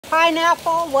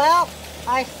pineapple, well,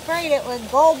 I sprayed it with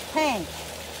gold paint.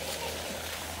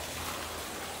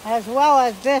 As well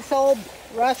as this old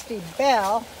rusty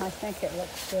bell. I think it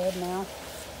looks good now.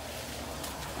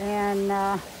 And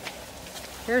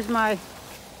here's my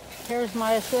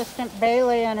assistant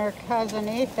Bailey and her cousin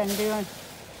Ethan doing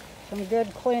some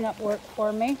good cleanup work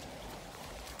for me.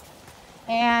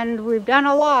 And we've done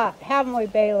a lot, haven't we,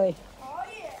 Bailey? Oh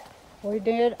yeah. We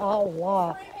did a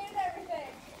lot.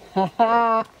 Spray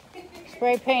painted everything.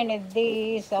 Spray painted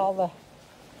these, all the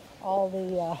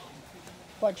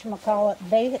whatchamacallit,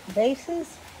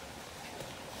 bases.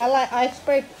 I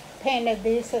spray painted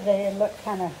these so they look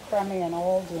kind of crummy and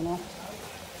old, you know,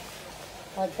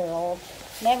 like they're old.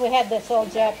 And then we had this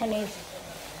old Japanese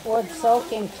wood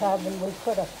soaking tub, and we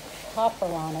put a topper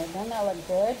on it. Doesn't that look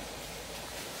good?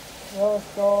 Rose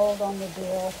gold on the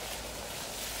deal.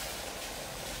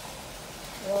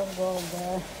 Rose gold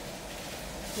there.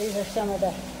 These are some of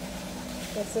the,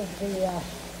 this is the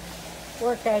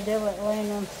work I did with laying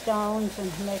them stones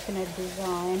and making a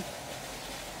design. It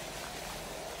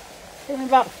took me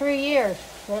about 3 years,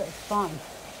 but it was fun.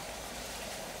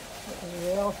 It was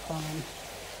real fun.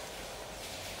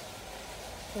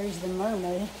 There's the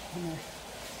mermaid and her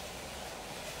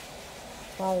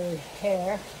fiery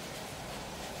hair.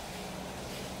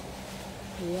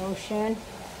 The ocean.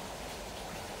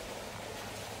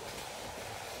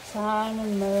 Sun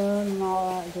and moon and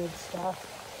all that good stuff.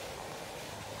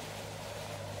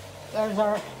 There's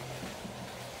our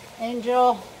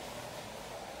angel.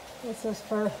 This is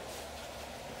for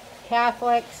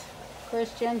Catholics,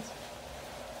 Christians.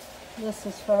 This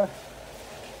is for,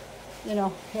 you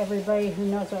know, everybody who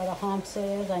knows what a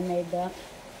Hamsa is. I made that.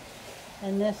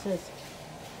 And this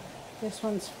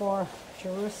one's for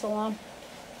Jerusalem.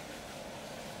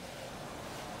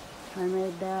 I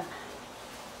made that.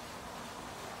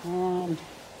 And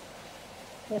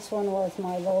this one was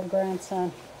my little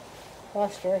grandson,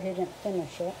 Buster. He didn't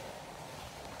finish it.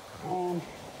 And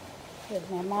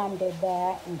my mom did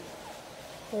that. And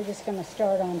we're just going to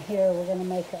start on here. We're going to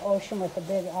make an ocean with a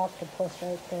big octopus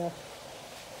right there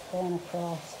going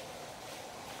across.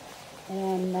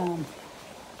 And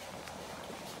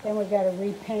then we got to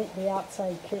repaint the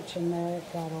outside kitchen there.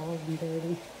 It got old and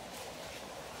dirty.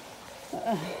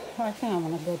 I think I'm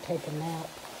going to go take a nap.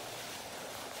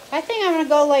 I think I'm going to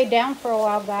go lay down for a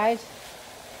while, guys.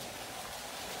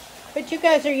 But you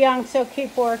guys are young, so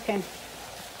keep working.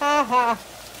 Ha ha.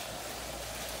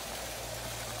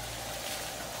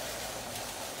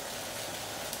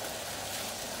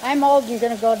 I'm old and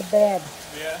going to go to bed.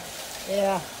 Yeah?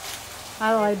 Yeah.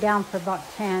 I'll lay down for about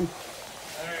 10. Alright,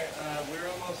 we're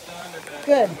almost done. And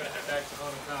Good. I'm going to head back to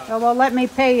Haunted House. Oh, well, let me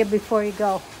pay you before you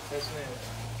go. Yes,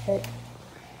 ma'am. Okay.